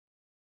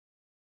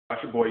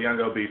It's your boy Young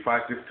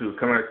LB562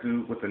 coming at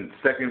you with the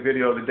second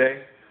video of the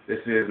day. This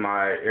is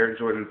my Air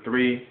Jordan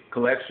 3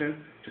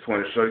 collection. Just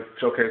wanted to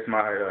showcase my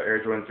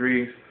Air Jordan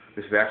 3s.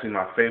 This is actually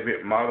my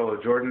favorite model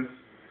of Jordans.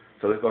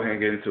 So let's go ahead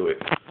and get into it.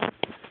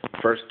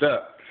 First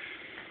up,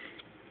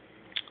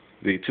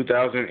 the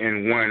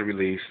 2001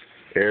 release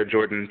Air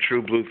Jordan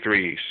True Blue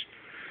 3s.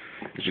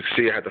 As you can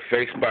see, I have the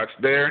face box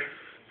there.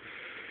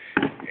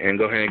 And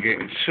go ahead and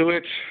get into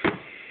it.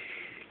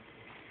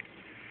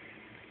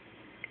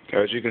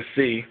 As you can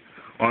see,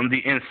 on the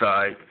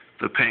inside,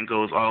 the paint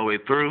goes all the way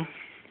through.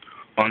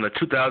 On the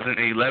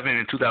 2011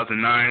 and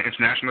 2009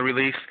 international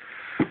release,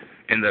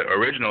 in the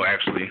original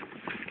actually,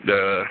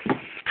 the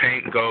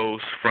paint goes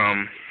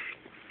from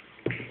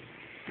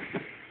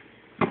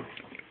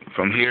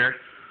here,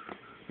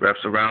 wraps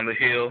around the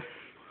heel,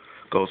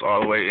 goes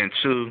all the way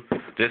into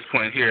this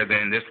point here,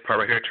 then this part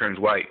right here turns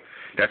white.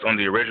 That's on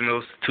the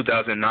originals,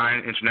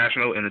 2009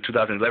 international and the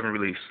 2011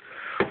 release.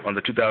 On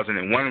the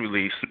 2001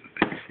 release,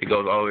 it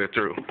goes all the way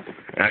through.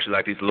 I actually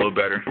like these a little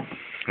better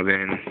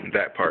than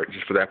that part,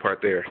 just for that part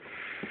there.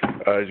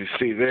 As you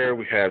see there,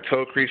 we have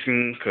toe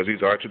creasing, because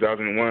these are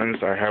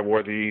 2001s. I have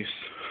wore these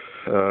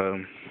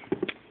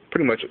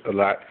pretty much a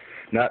lot.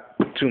 Not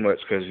too much,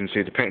 because you can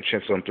see the paint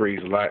chips on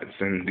 3s a lot,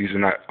 and these are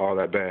not all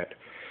that bad.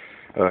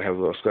 I have a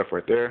little scuff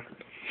right there.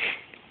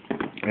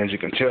 As you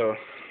can tell,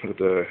 with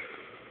the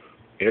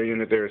air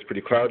unit there, it's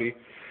pretty cloudy.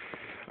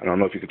 I don't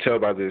know if you can tell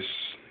by this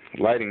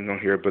lighting on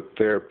here, but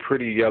they're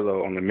pretty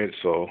yellow on the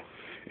midsole,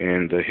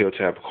 and the heel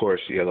tab, of course,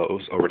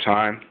 yellows over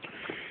time.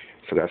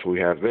 So that's what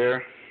we have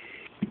there.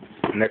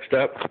 Next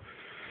up,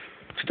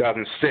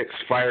 2006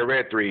 Fire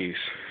Red 3s.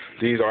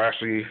 These are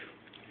actually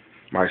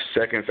my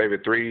second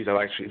favorite 3s.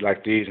 I actually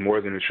like these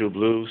more than the True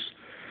Blues.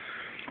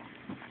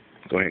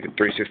 Go ahead and get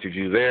 360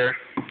 view there.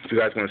 If you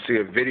guys want to see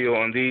a video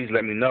on these,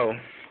 let me know.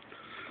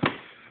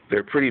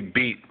 They're pretty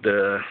beat.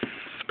 The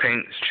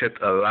paint's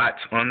chipped a lot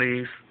on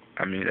these.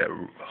 I mean, a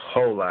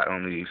whole lot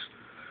on these.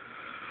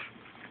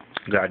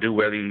 I do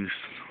wear these.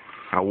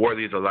 I wore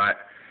these a lot.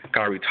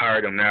 Kind of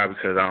retired them now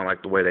because I don't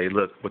like the way they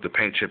look with the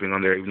paint chipping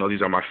on there, even though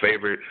these are my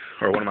favorite,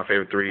 or one of my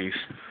favorite 3s.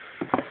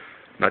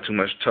 Not too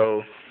much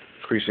toe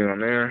creasing on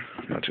there.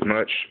 Not too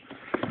much.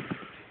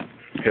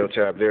 Heel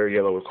tab there,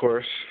 yellow of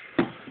course.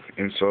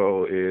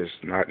 Insole is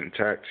not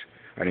intact.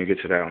 I didn't get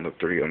to that on the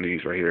 3 on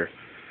these right here.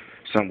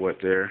 Somewhat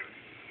there.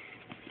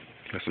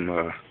 Got some,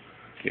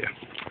 yeah.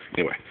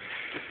 Anyway.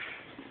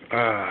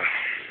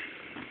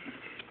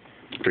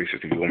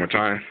 360 one more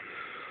time.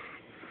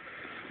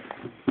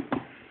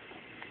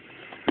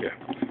 Yeah.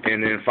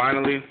 And then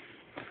finally,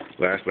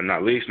 last but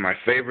not least, my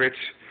favorites,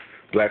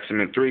 Black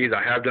Cement 3s.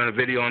 I have done a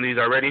video on these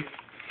already.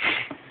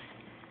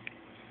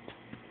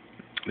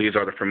 These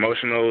are the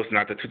promotionals,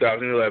 not the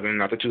 2011,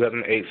 not the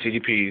 2008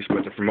 CDPs,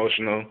 but the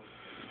promotional,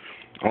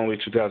 only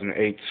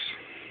 2008s.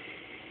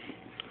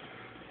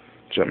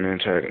 Jumpman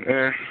tag in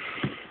there.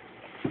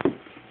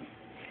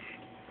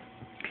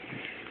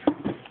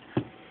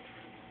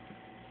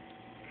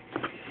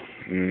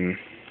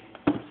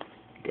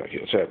 Black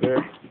heel tab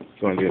there.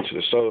 Going to get into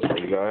the soles for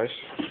you guys.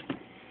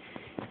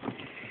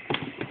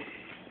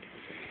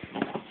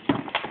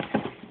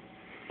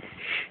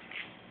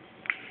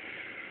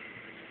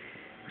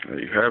 There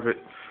you have it.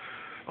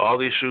 All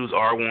these shoes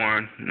are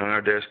worn. None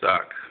are dead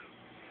stock.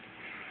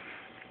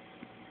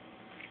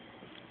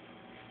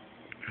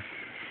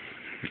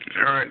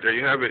 Alright, there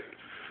you have it.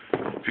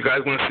 If you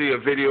guys want to see a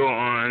video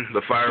on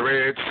the Fire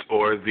Reds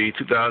or the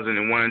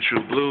 2001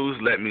 True Blues,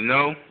 let me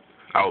know.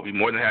 I will be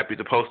more than happy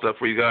to post up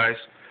for you guys.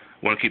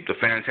 I want to keep the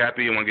fans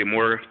happy. I want to get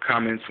more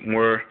comments,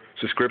 more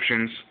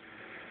subscriptions.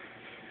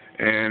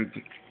 And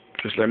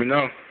just let me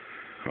know.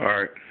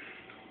 Alright.